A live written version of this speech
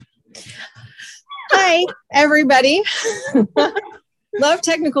Hi, everybody. Love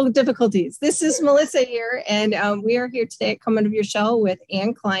technical difficulties. This is Melissa here, and we are here today at Come Out of Your Shell with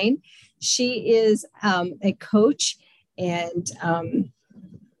Ann Klein. She is a coach and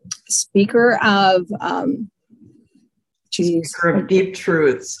speaker of Speaker of deep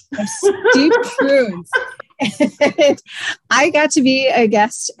truths. Deep truths. And I got to be a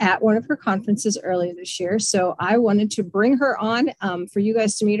guest at one of her conferences earlier this year. So I wanted to bring her on for you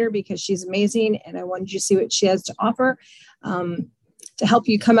guys to meet her because she's amazing. And I wanted you to see what she has to offer to help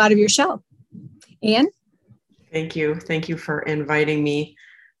you come out of your shell. Ann? Thank you. Thank you for inviting me.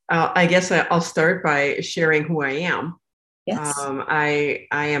 I guess I'll start by sharing who I am. Yes. I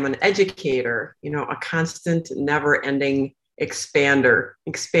am an educator, a constant, never-ending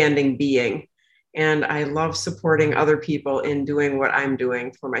expanding being. And I love supporting other people in doing what I'm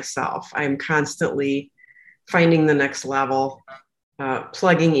doing for myself. I'm constantly finding the next level,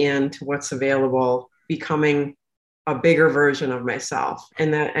 plugging into what's available, becoming a bigger version of myself.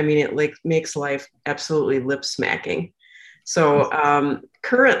 And that, it makes life absolutely lip smacking. So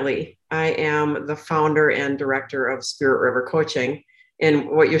currently, I am the founder and director of Spirit River Coaching. And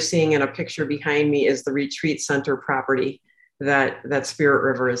what you're seeing in a picture behind me is the retreat center property that Spirit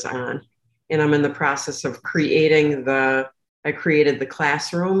River is on. And I'm in the process of I created the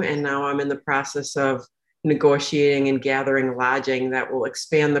classroom, and now I'm in the process of negotiating and gathering lodging that will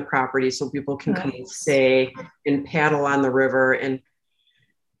expand the property so people can come and stay and paddle on the river and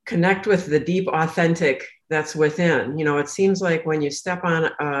connect with the deep authentic that's within. It seems like when you step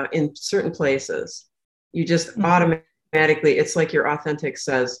on in certain places, you just automatically, it's like your authentic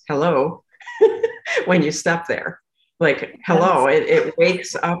says hello when you step there. Like, hello, it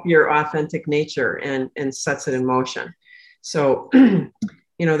wakes up your authentic nature and sets it in motion. So,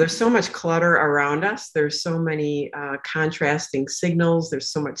 there's so much clutter around us. There's so many contrasting signals. There's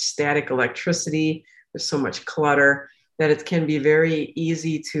so much static electricity. There's so much clutter that it can be very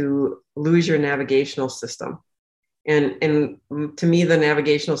easy to lose your navigational system. And to me, the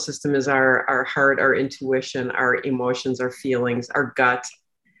navigational system is our heart, our intuition, our emotions, our feelings, our gut.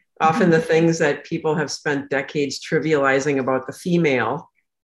 Often the things that people have spent decades trivializing about the female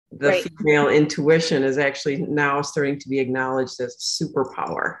intuition is actually now starting to be acknowledged as a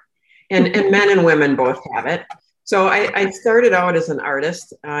superpower. And men and women both have it. So I started out as an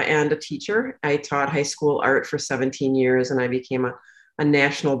artist and a teacher. I taught high school art for 17 years, and I became a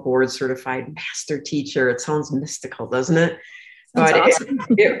national board certified master teacher. It sounds mystical, doesn't it? But awesome.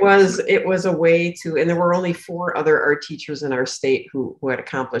 it was a way to, and there were only 4 other art teachers in our state who had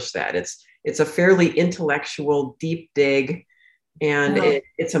accomplished that. It's a fairly intellectual, deep dig, and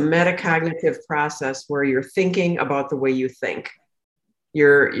it's a metacognitive process where you're thinking about the way you think.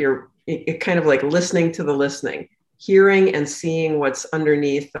 You're kind of like listening to the listening, hearing and seeing what's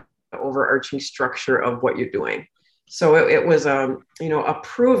underneath the overarching structure of what you're doing. So it was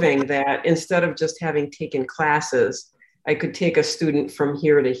proving that instead of just having taken classes, I could take a student from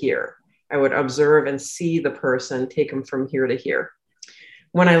here to here. I would observe and see the person, take them from here to here.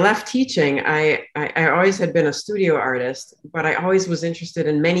 When I left teaching, I always had been a studio artist, but I always was interested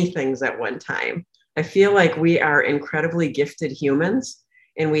in many things at one time. I feel like we are incredibly gifted humans,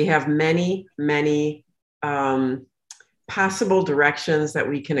 and we have many, many possible directions that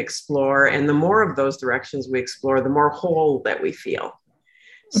we can explore. And the more of those directions we explore, the more whole that we feel.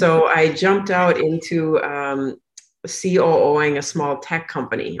 So I jumped out into COOing a small tech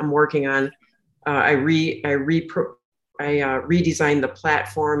company. I'm working on, I redesigned the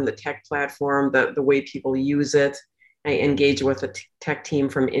platform, the tech platform, the way people use it. I engage with a tech team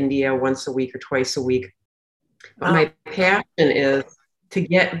from India once a week or twice a week. But my passion is to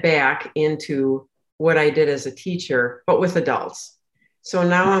get back into what I did as a teacher, but with adults. So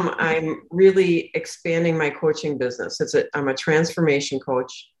now I'm really expanding my coaching business. I'm a transformation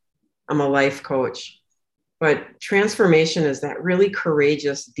coach. I'm a life coach. But transformation is that really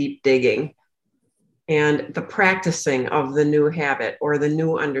courageous, deep digging and the practicing of the new habit or the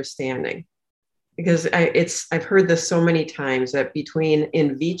new understanding. Because I've heard this so many times that between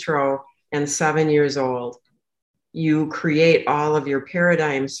in vitro and 7 years old, you create all of your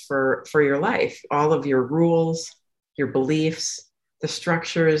paradigms for your life, all of your rules, your beliefs, the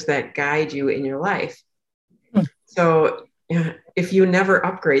structures that guide you in your life. So if you never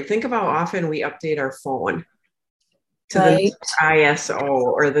upgrade, think of how often we update our phone to the next ISO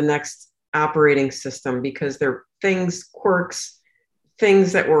or the next operating system, because there are things, quirks,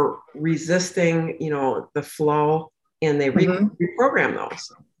 things that were resisting, the flow, and they reprogram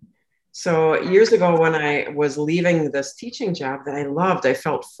those. So years ago, when I was leaving this teaching job that I loved, I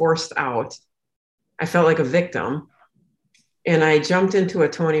felt forced out. I felt like a victim. And I jumped into a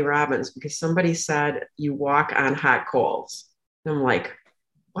Tony Robbins because somebody said you walk on hot coals. And I'm like,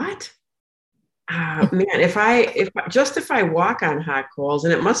 what? Man, if I walk on hot coals,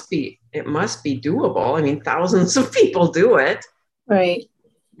 and it must be doable. I mean, thousands of people do it. Right.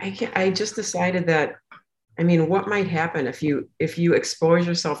 I just decided that, I mean, what might happen if you expose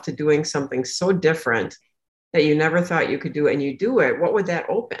yourself to doing something so different that you never thought you could do, and you do it? What would that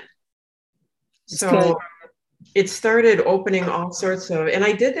open? That's good. It started opening all sorts of, and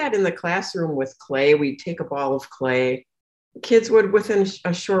I did that in the classroom with clay. We'd take a ball of clay. Kids would, within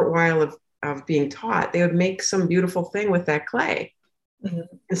a short while of being taught, they would make some beautiful thing with that clay. Mm-hmm.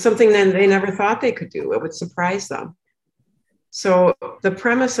 And something that they never thought they could do. It would surprise them. So the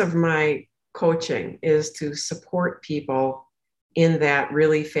premise of my coaching is to support people in that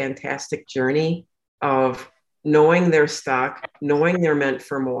really fantastic journey of knowing they're stuck, knowing they're meant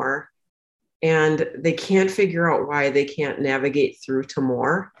for more, and they can't figure out why they can't navigate through to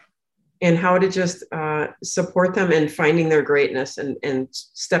more, and how to just support them in finding their greatness and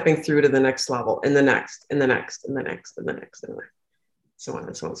stepping through to the next level, and the next, and the next, and the next, and the next, and the next, so on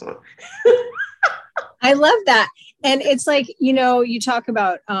and so on and so on. I love that. And it's like, you know, you talk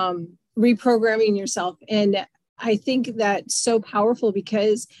about reprogramming yourself. And I think that's so powerful,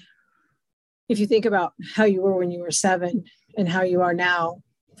 because if you think about how you were when you were 7 and how you are now,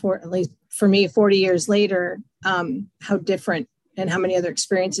 for at least for me, 40 years later, how different, and how many other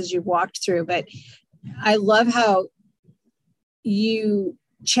experiences you've walked through. But I love how you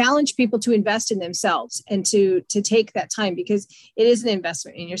challenge people to invest in themselves and to take that time, because it is an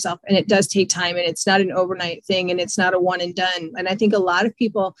investment in yourself, and it does take time, and it's not an overnight thing, and it's not a one and done. And I think a lot of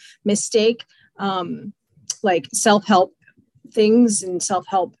people mistake like self-help things and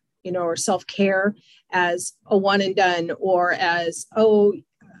self-help, you know, or self-care as a one and done, or as, oh,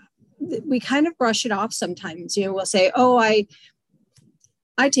 we kind of brush it off sometimes. You know, we'll say, oh, I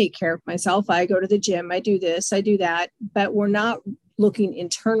take care of myself. I go to the gym. I do this, I do that, but we're not looking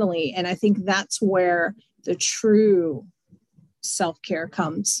internally. And I think that's where the true self-care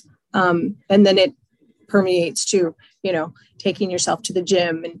comes. And then it permeates to, you know, taking yourself to the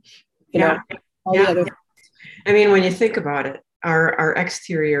gym and, you know, all the other. I mean, when you think about it, our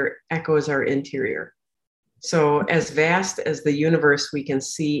exterior echoes our interior. So as vast as the universe we can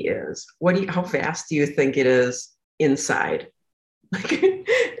see is, how vast do you think it is inside?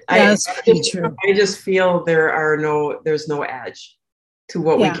 I just feel there's no edge to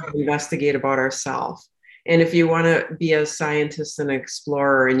what we can investigate about ourselves. And if you want to be a scientist and an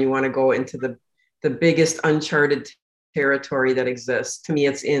explorer, and you want to go into the biggest uncharted territory that exists, to me,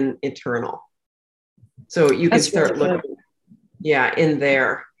 it's internal. So you can start looking, in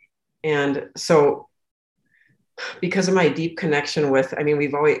there. And so, because of my deep connection with, I mean,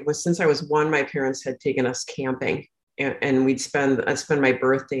 since I was 1, my parents had taken us camping, and I'd spend my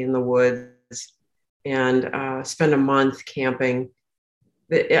birthday in the woods, and spend a month camping.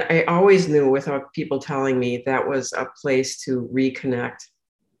 I always knew, without people telling me, that was a place to reconnect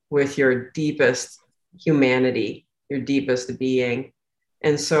with your deepest humanity, your deepest being.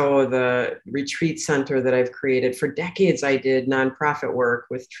 And so the retreat center that I've created, for decades, I did nonprofit work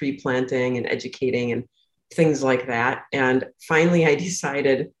with tree planting and educating and things like that. And finally, I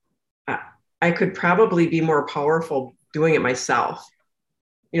decided I could probably be more powerful doing it myself.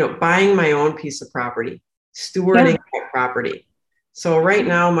 You know, buying my own piece of property, stewarding that property. So right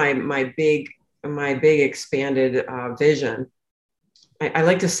now, my big expanded vision. I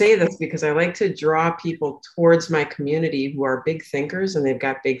like to say this because I like to draw people towards my community who are big thinkers, and they've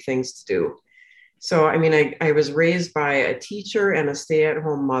got big things to do. So, I mean, I was raised by a teacher and a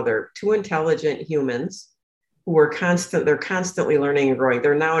stay-at-home mother, 2 intelligent humans who were they're constantly learning and growing.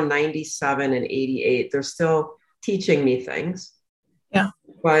 They're now 97 and 88. They're still teaching me things. Yeah.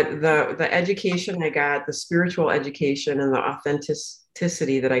 But the education I got, the spiritual education and the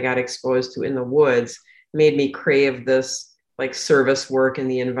authenticity that I got exposed to in the woods, made me crave this like service work in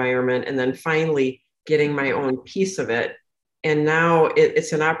the environment, and then finally getting my own piece of it. And now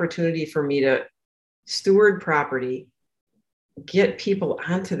it's an opportunity for me to steward property, get people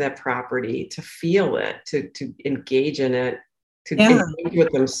onto that property, to feel it, to engage in it, to engage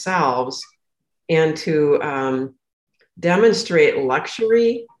with themselves, and to demonstrate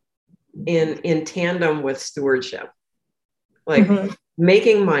luxury in tandem with stewardship. Like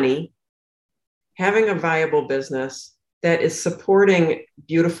making money, having a viable business that is supporting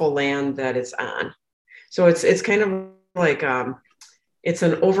beautiful land that it's on. So it's kind of like it's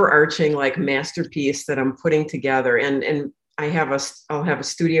an overarching like masterpiece that I'm putting together, and I'll have a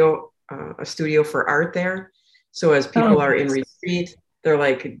studio for art there. So as people are in retreat, they're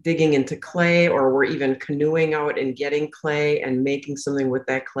like digging into clay, or we're even canoeing out and getting clay and making something with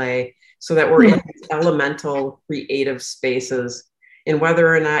that clay, so that we're in these elemental creative spaces. And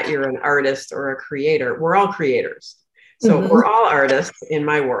whether or not you're an artist or a creator, we're all creators. So we're all artists in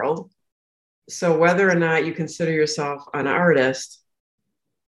my world. So whether or not you consider yourself an artist,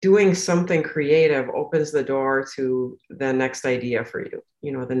 doing something creative opens the door to the next idea for you,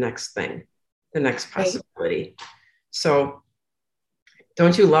 the next thing, the next possibility. So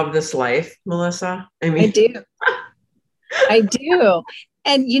don't you love this life, Melissa? I mean, I do. I do.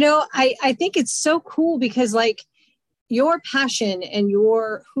 And, I think it's so cool because like your passion and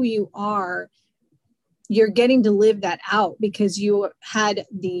who you are, you're getting to live that out because you had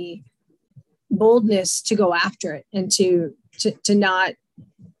the boldness to go after it and to not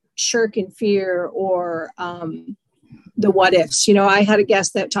shirk in fear or the what ifs. I had a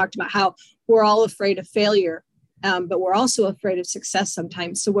guest that talked about how we're all afraid of failure, but we're also afraid of success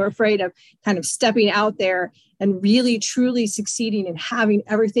sometimes. So we're afraid of kind of stepping out there and really truly succeeding and having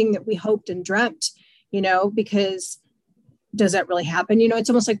everything that we hoped and dreamt, because does that really happen? It's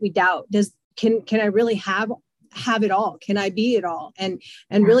almost like we doubt, can I really have it all? Can I be it all? And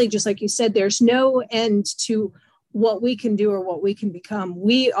really, just like you said, there's no end to what we can do or what we can become.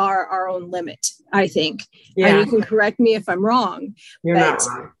 We are our own limit, I think. Yeah. And you can correct me if I'm wrong. You're not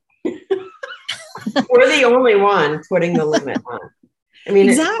wrong. We're the only one putting the limit on. I mean,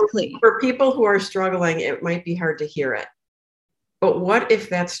 exactly. For people who are struggling, it might be hard to hear it. But what if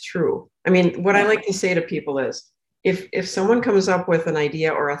that's true? I mean, what I like to say to people is, if someone comes up with an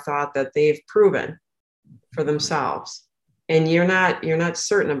idea or a thought that they've proven for themselves, and you're not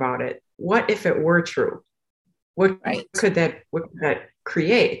certain about it, what if it were true? What could that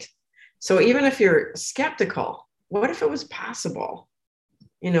create? So even if you're skeptical, what if it was possible?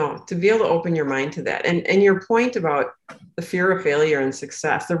 To be able to open your mind to that. And your point about the fear of failure and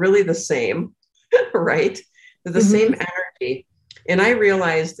success, they're really the same, right? They're the same energy. And I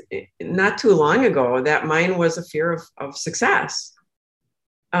realized not too long ago that mine was a fear of success.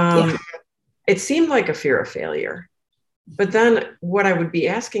 It seemed like a fear of failure. But then what I would be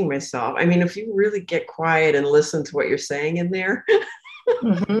asking myself, I mean, if you really get quiet and listen to what you're saying in there,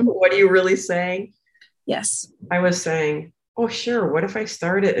 what are you really saying? Yes. I was saying, oh, sure. What if I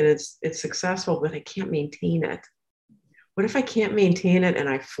start it and it's successful, but I can't maintain it? What if I can't maintain it and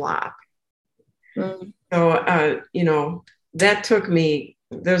I flop? So, that took me,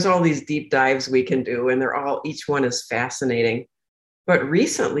 there's all these deep dives we can do, and each one is fascinating. But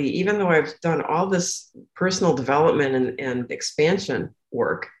recently, even though I've done all this personal development and expansion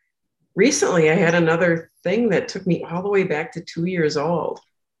work, recently I had another thing that took me all the way back to 2 years old,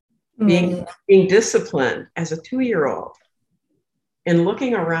 being disciplined as a 2-year-old and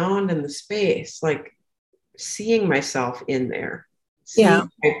looking around in the space, like seeing myself in there, seeing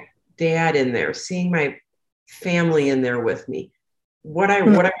my dad in there, seeing my family in there with me. What I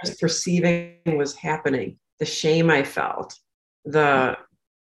was perceiving was happening, the shame I felt, and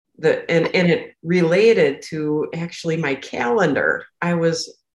it related to actually my calendar. I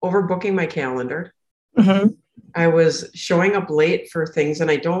was overbooking my calendar. I was showing up late for things, and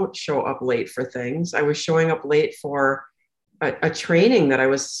I don't show up late for things. I was showing up late for a training that I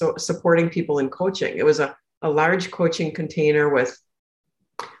was supporting people in coaching. It was a large coaching container with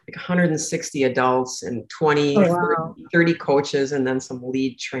like 160 adults and 30 coaches, and then some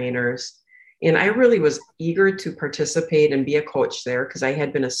lead trainers. And I really was eager to participate and be a coach there because I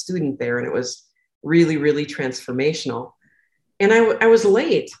had been a student there, and it was really, really transformational. And I was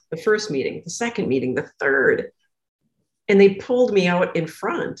late the first meeting, the second meeting, the third, and they pulled me out in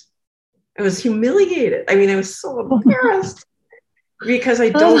front. I was humiliated. I mean, I was so embarrassed because I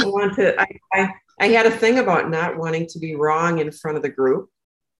don't want to, I had a thing about not wanting to be wrong in front of the group.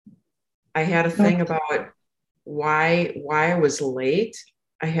 I had a thing about why I was late.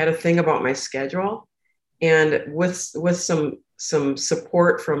 I had a thing about my schedule, and with some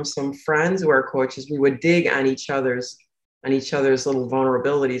support from some friends who are coaches, we would dig on each other's little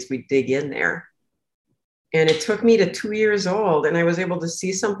vulnerabilities. We'd dig in there. And it took me to 2 years old, and I was able to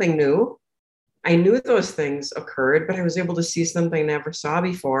see something new. I knew those things occurred, but I was able to see something I never saw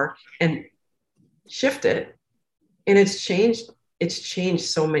before and shift it. And it's changed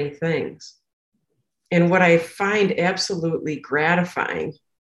so many things. And what I find absolutely gratifying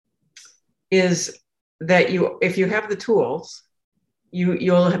is that if you have the tools,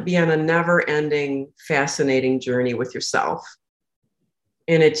 you'll be on a never-ending, fascinating journey with yourself.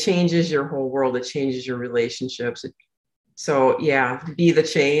 And it changes your whole world. It changes your relationships. So yeah, be the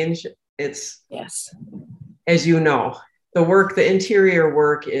change. It's, as you know, the interior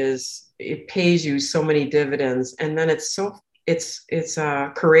work it pays you so many dividends. And then it's so it's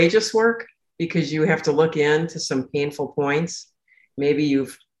courageous work because you have to look into some painful points. Maybe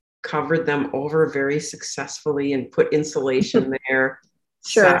you've covered them over very successfully and put insulation there,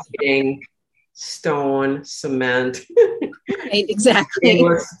 Sure. siding, stone, cement, Right, exactly.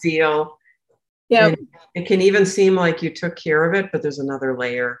 stainless steel. Yeah. And it can even seem like you took care of it, but there's another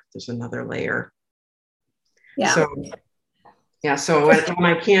layer. There's another layer. Yeah. So, yeah. So when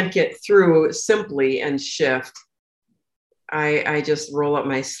I can't get through simply and shift, I just roll up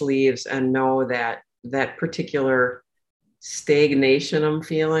my sleeves and know that that particular stagnation I'm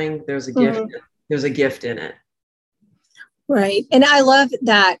feeling, there's a gift. Mhm. There's a gift in it. Right. And I love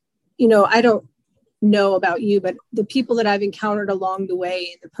that, I don't know about you, but the people that I've encountered along the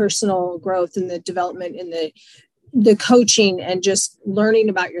way, the personal growth and the development and the coaching and just learning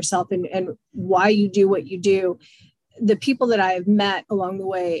about yourself and why you do what you do, the people that I've met along the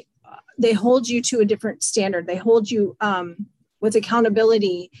way, they hold you to a different standard. They hold you with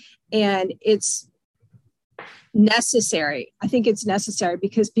accountability, and it's necessary. I think it's necessary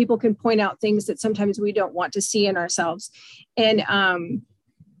because people can point out things that sometimes we don't want to see in ourselves. And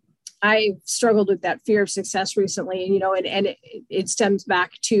I struggled with that fear of success recently, and it stems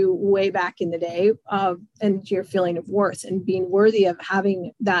back to way back in the day and your feeling of worth and being worthy of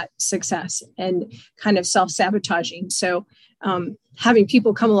having that success and kind of self-sabotaging. So having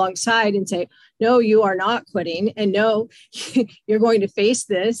people come alongside and say, no, you are not quitting, and no, you're going to face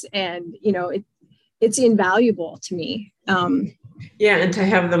this. And, it's invaluable to me. Yeah. And to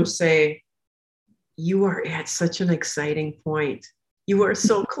have them say, you are at such an exciting point. You are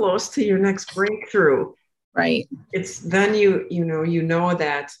so close to your next breakthrough. Right. It's then you know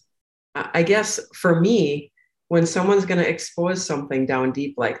that, I guess for me, when someone's going to expose something down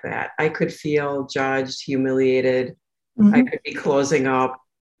deep like that, I could feel judged, humiliated. Mm-hmm. I could be closing up.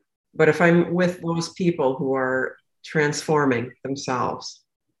 But if I'm with those people who are transforming themselves,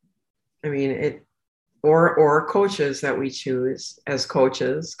 I mean, or coaches that we choose as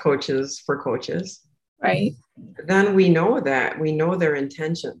coaches for coaches. Right. Then we know their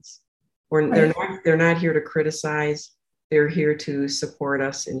intentions. Right. They're not here to criticize. They're here to support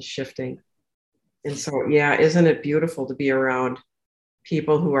us in shifting. And so, yeah, isn't it beautiful to be around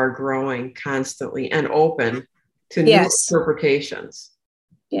people who are growing constantly and open to new interpretations?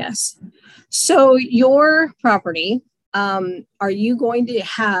 Yes. So your property, are you going to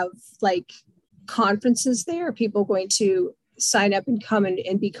have like conferences there? Are people going to sign up and come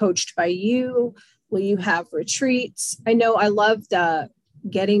and be coached by you? Will you have retreats? I know I love the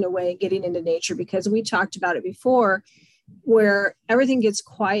getting away, getting into nature, because we talked about it before, where everything gets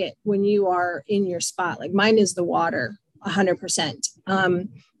quiet when you are in your spot. Like mine is the water, 100%.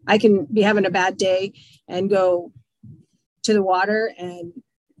 I can be having a bad day and go to the water and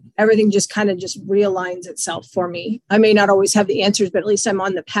everything just kind of just realigns itself for me. I may not always have the answers, but at least I'm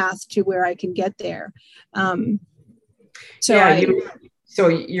on the path to where I can get there. When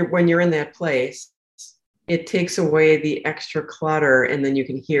you're in that place, it takes away the extra clutter and then you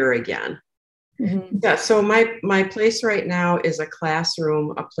can hear again. Mm-hmm. Yeah. So my place right now is a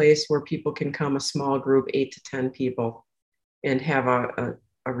classroom, a place where people can come, a small group, 8 to 10 people, and have a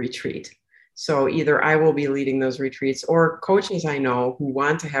retreat. So either I will be leading those retreats, or coaches I know who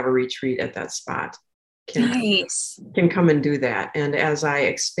want to have a retreat at that spot can come and do that. And as I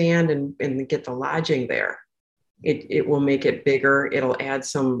expand and get the lodging there, it will make it bigger. It'll add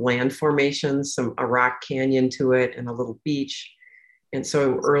some land formations, a rock canyon to it, and a little beach. And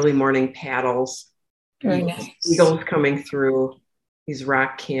so early morning paddles, eagles coming through these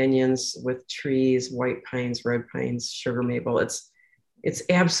rock canyons with trees, white pines, red pines, sugar maple. It's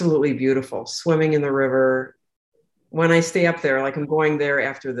absolutely beautiful. Swimming in the river. When I stay up there, like I'm going there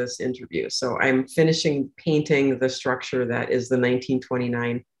after this interview. So I'm finishing painting the structure that is the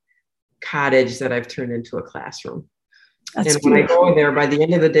 1929 cottage that I've turned into a classroom. That's and when beautiful. I go there, by the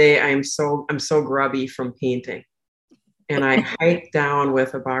end of the day, I'm so grubby from painting. And I hike down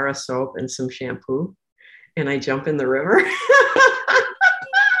with a bar of soap and some shampoo, and I jump in the river.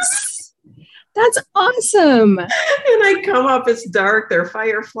 That's awesome. And I come up, it's dark, there are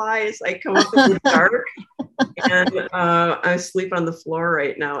fireflies. I come up in the dark, and I sleep on the floor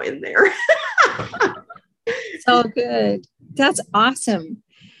right now in there. So good. That's awesome.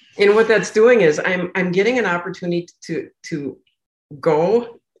 And what that's doing is I'm getting an opportunity to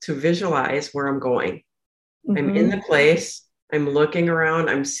go to visualize where I'm going. Mm-hmm. I'm in the place, I'm looking around,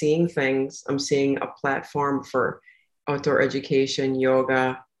 I'm seeing things, I'm seeing a platform for outdoor education,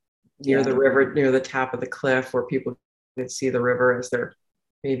 yoga, near the river, near the top of the cliff where people can see the river as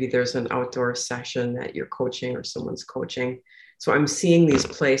maybe there's an outdoor session that you're coaching or someone's coaching. So I'm seeing these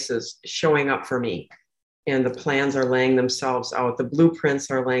places showing up for me. and the plans are laying themselves out. The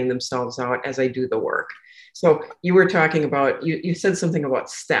blueprints are laying themselves out as I do the work. So you were talking about, you said something about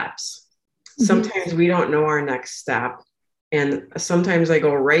steps. Sometimes we don't know our next step. And sometimes I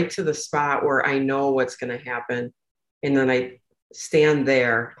go right to the spot where I know what's going to happen. And then I stand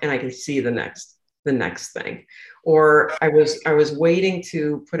there and I can see the next thing. Or I was waiting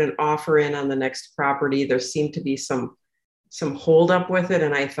to put an offer in on the next property. There seemed to be some holdup with it.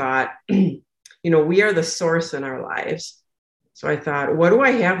 And I thought, we are the source in our lives. So I thought, what do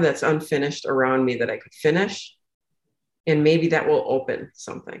I have that's unfinished around me that I could finish? And maybe that will open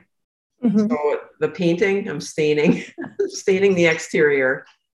something. So the painting, I'm staining the exterior,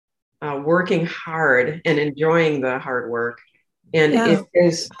 working hard and enjoying the hard work. And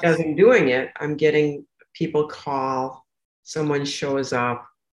as I'm doing it, I'm getting people call, someone shows up,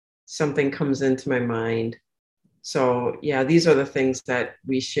 something comes into my mind. So yeah, these are the things that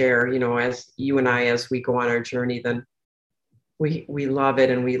we share, as you and I, as we go on our journey, then we love it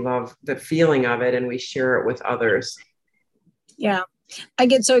and we love the feeling of it and we share it with others. Yeah. I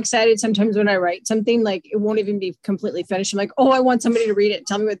get so excited sometimes when I write something, like it won't even be completely finished. I'm like, oh, I want somebody to read it and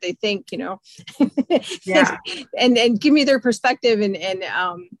tell me what they think, Yeah. and give me their perspective. And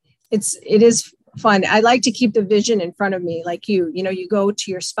it is fun. I like to keep the vision in front of me. Like you go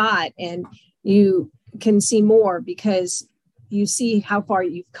to your spot and you can see more because you see how far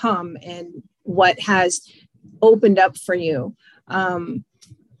you've come and what has opened up for you.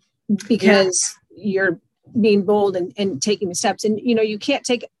 Because you're being bold and taking the steps, and you can't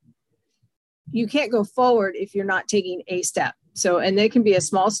go forward if you're not taking a step. So, and they can be a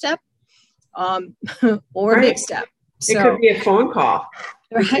small step or a big step. So, it could be a phone call.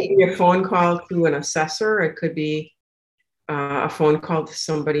 Right. It could be a phone call to an assessor. It could be a phone call to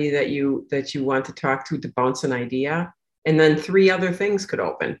somebody that you want to talk to bounce an idea, and then 3 other things could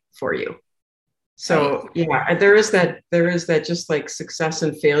open for you. So yeah, there is that just like success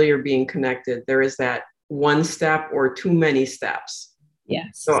and failure being connected. There is that one step or too many steps.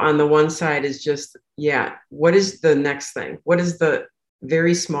 Yes. So on the one side is just, what is the next thing? What is the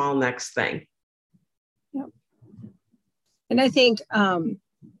very small next thing? Yep. And I think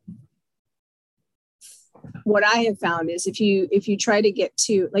what I have found is if you try to get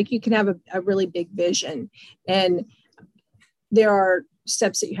to, like, you can have a really big vision, and there are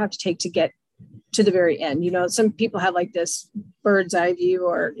steps that you have to take to get to the very end. Some people have like this bird's eye view,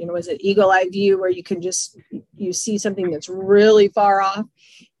 or, is it eagle eye view, where you see something that's really far off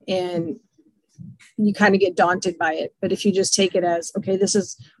and you kind of get daunted by it. But if you just take it as, okay, this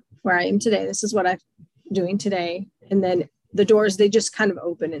is where I am today, this is what I'm doing today. And then the doors, they just kind of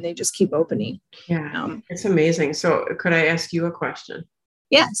open and they just keep opening. Yeah. It's amazing. So could I ask you a question?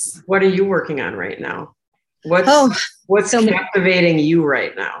 Yes. What are you working on right now? What's captivating you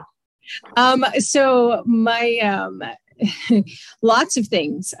right now? So my, lots of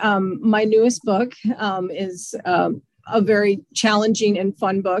things. My newest book is a very challenging and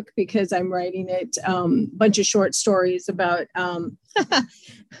fun book because I'm writing it, bunch of short stories about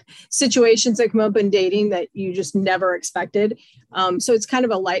situations that come up in dating that you just never expected. So it's kind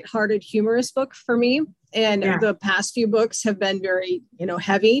of a lighthearted, humorous book for me. And the past few books have been very,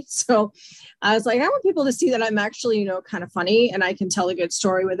 heavy. So I was like, I want people to see that I'm actually, kind of funny and I can tell a good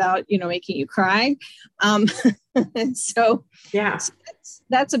story without, making you cry. So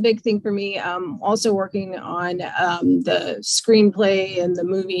that's a big thing for me. Also working on the screenplay and the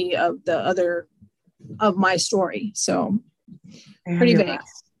movie of my story. So pretty big.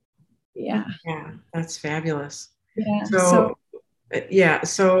 Yeah. Yeah, that's fabulous. Yeah.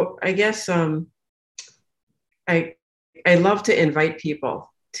 So I guess I love to invite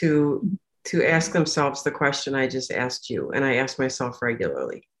people to ask themselves the question I just asked you, and I ask myself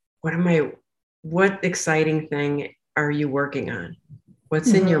regularly. What exciting thing are you working on?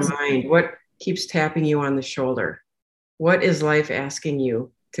 What's in your mind? What keeps tapping you on the shoulder? What is life asking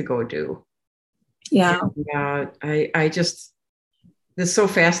you to go do? Yeah. And, I just, this is so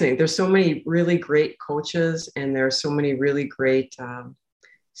fascinating. There's so many really great coaches, and there's so many really great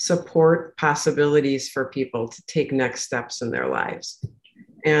support possibilities for people to take next steps in their lives.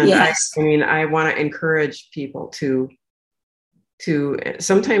 And I want to encourage people to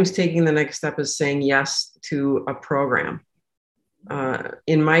sometimes taking the next step is saying yes to a program.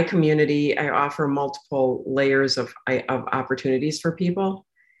 In my community, I offer multiple layers of opportunities for people.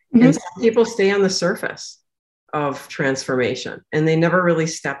 And some people stay on the surface of transformation and they never really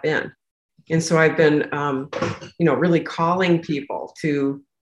step in. And so I've been, really calling people to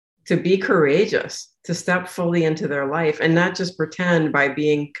be courageous, to step fully into their life and not just pretend by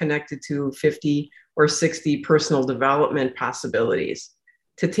being connected to 50 or 60 personal development possibilities,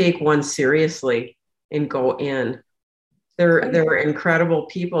 to take one seriously and go in. There are incredible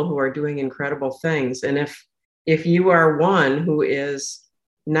people who are doing incredible things. And if you are one who is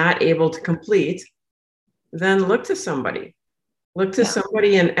not able to complete, then look to somebody. Look to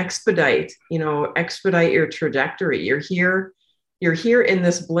somebody and expedite your trajectory. You're here in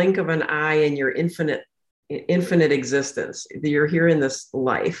this blink of an eye in your infinite existence. You're here in this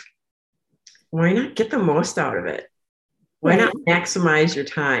life. Why not get the most out of it? Why not maximize your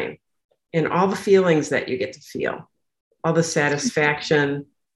time and all the feelings that you get to feel, all the satisfaction,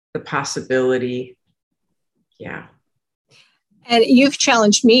 the possibility. Yeah. And you've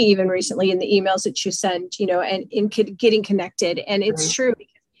challenged me even recently in the emails that you send, and in getting connected. And it's true.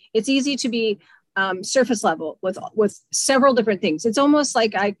 It's easy to be surface level with several different things. It's almost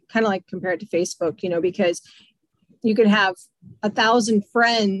like I kind of like compare it to Facebook, because you could have 1,000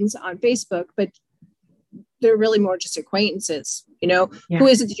 friends on Facebook, but they're really more just acquaintances. Who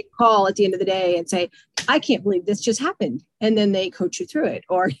is it that you call at the end of the day and say, I can't believe this just happened. And then they coach you through it,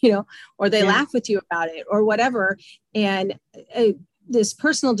 or they laugh with you about it or whatever. And this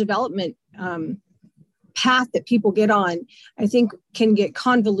personal development path that people get on, I think can get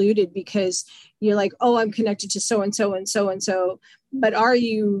convoluted because you're like, oh, I'm connected to so-and-so and so-and-so, but are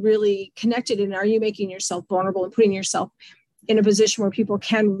you really connected? And are you making yourself vulnerable and putting yourself in a position where people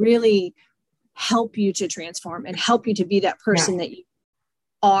can really help you to transform and help you to be that person that you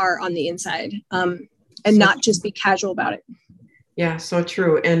are on the inside, and not just be casual about it. Yeah, so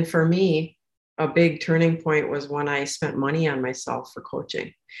true. And for me, a big turning point was when I spent money on myself for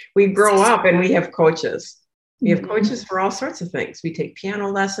coaching. We grow up and we have coaches. We have coaches for all sorts of things. We take piano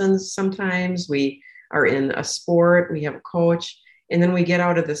lessons sometimes. We are in a sport. We have a coach. And then we get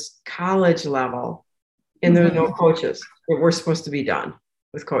out of this college level and there's no coaches. We're supposed to be done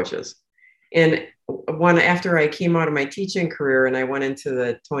with coaches. And after I came out of my teaching career and I went into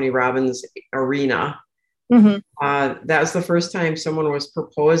the Tony Robbins arena, that was the first time someone was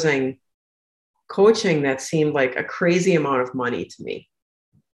proposing coaching that seemed like a crazy amount of money to me.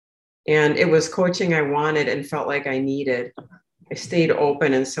 And it was coaching I wanted and felt like I needed. I stayed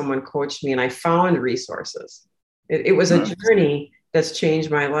open and someone coached me and I found resources. It was a journey that's changed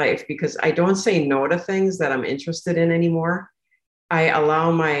my life because I don't say no to things that I'm interested in anymore. I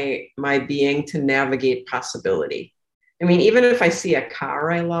allow my being to navigate possibility. I mean, even if I see a car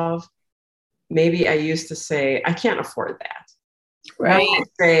I love, maybe I used to say, I can't afford that. Right. I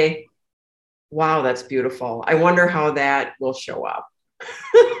say, wow, that's beautiful. I wonder how that will show up.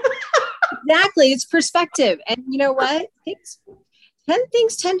 Exactly. It's perspective. And you know what?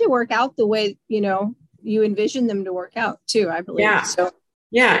 Things tend to work out the way, you envision them to work out too, I believe. Yeah. So,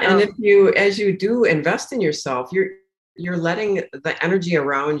 And as you do invest in yourself, you're letting the energy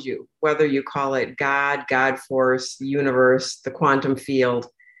around you, whether you call it God force, the universe, the quantum field.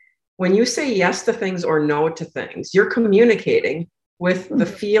 When you say yes to things or no to things, you're communicating with the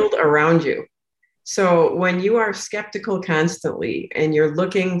field around you. So when you are skeptical constantly and you're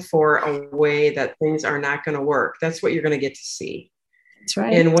looking for a way that things are not going to work, that's what you're going to get to see. That's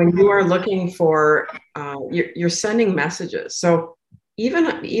right. And when you are looking for, you're sending messages. So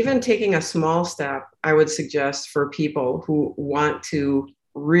even taking a small step, I would suggest for people who want to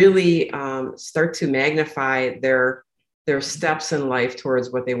really start to magnify their steps in life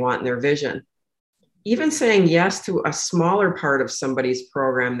towards what they want in their vision. Even saying yes to a smaller part of somebody's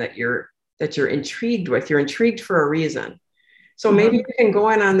program that you're intrigued with. You're intrigued for a reason. So maybe you can go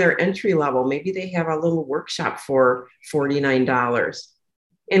in on their entry level. Maybe they have a little workshop for $49.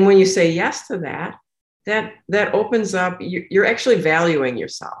 And when you say yes to that opens up, you're actually valuing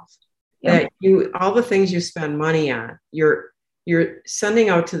yourself. Yep. That all the things you spend money on, you're sending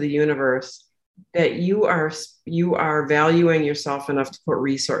out to the universe that you are valuing yourself enough to put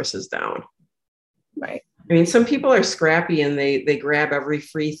resources down. Right. I mean, some people are scrappy and they grab every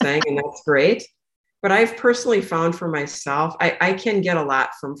free thing, and that's great. But I've personally found for myself, I can get a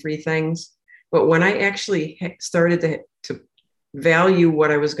lot from free things. But when I actually started to value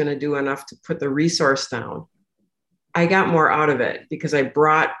what I was going to do enough to put the resource down, I got more out of it because I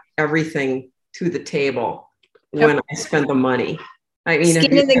brought everything to the table when I spent the money. I mean,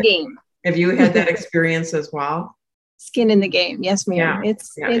 skin in the game. Have you had that experience as well? Skin in the game. Yes, ma'am. Yeah.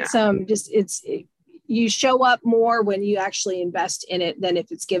 You show up more when you actually invest in it than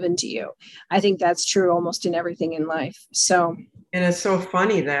if it's given to you. I think that's true almost in everything in life. So, and it's so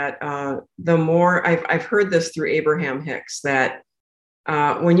funny that the more I've heard this through Abraham Hicks, that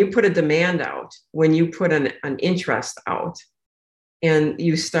when you put a demand out, when you put an interest out, and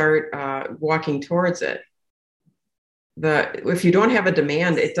you start walking towards it, if you don't have a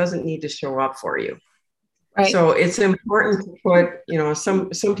demand, it doesn't need to show up for you. Right. So it's important to put, some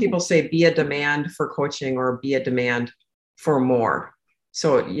people say be a demand for coaching or be a demand for more.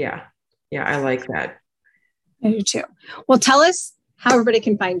 So yeah, I like that. I do too. Well, tell us how everybody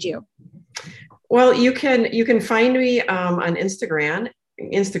can find you. Well, you can find me on Instagram,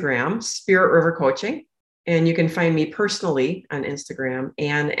 Spirit River Coaching, and you can find me personally on Instagram,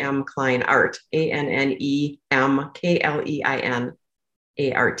 Ann M. Klein Art,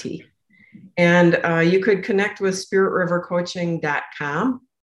 ANNEMKLEINART. And you could connect with spiritrivercoaching.com,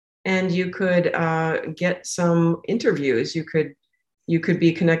 and you could get some interviews. You could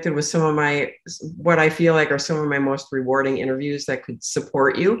be connected with some of what I feel like are some of my most rewarding interviews that could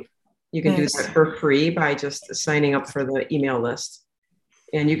support you. You can do that for free by just signing up for the email list.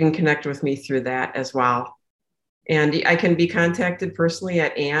 And you can connect with me through that as well. And I can be contacted personally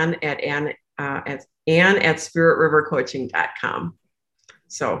at Ann at spiritrivercoaching.com.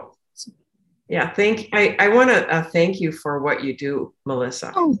 So yeah, I want to thank you for what you do,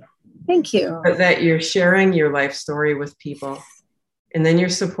 Melissa. Oh, thank you. That you're sharing your life story with people, and then you're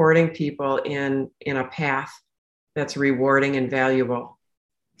supporting people in a path that's rewarding and valuable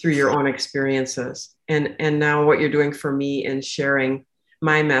through your own experiences. And now what you're doing for me in sharing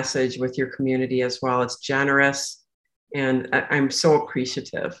my message with your community as well. It's generous, and I'm so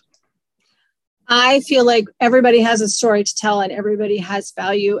appreciative. I feel like everybody has a story to tell, and everybody has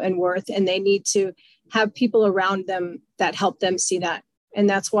value and worth, and they need to have people around them that help them see that. And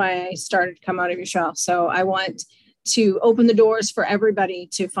that's why I started Come Out of Your Shell. So I want to open the doors for everybody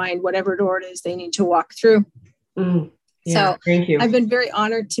to find whatever door it is they need to walk through. Yeah, so thank you. I've been very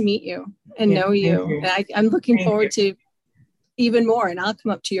honored to meet you and know you. And I'm looking forward to even more, and I'll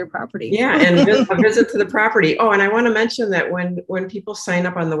come up to your property. Yeah, and a visit to the property. Oh, and I want to mention that when people sign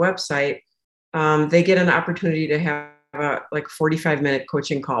up on the website, they get an opportunity to have a 45-minute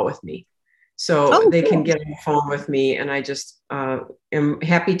coaching call with me. So they can get on the phone with me, and I just am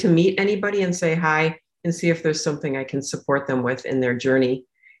happy to meet anybody and say hi and see if there's something I can support them with in their journey.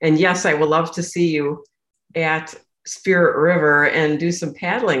 And yes, I would love to see you at Spirit River and do some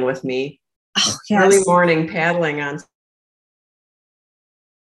paddling with me. Oh, yes. Early morning paddling on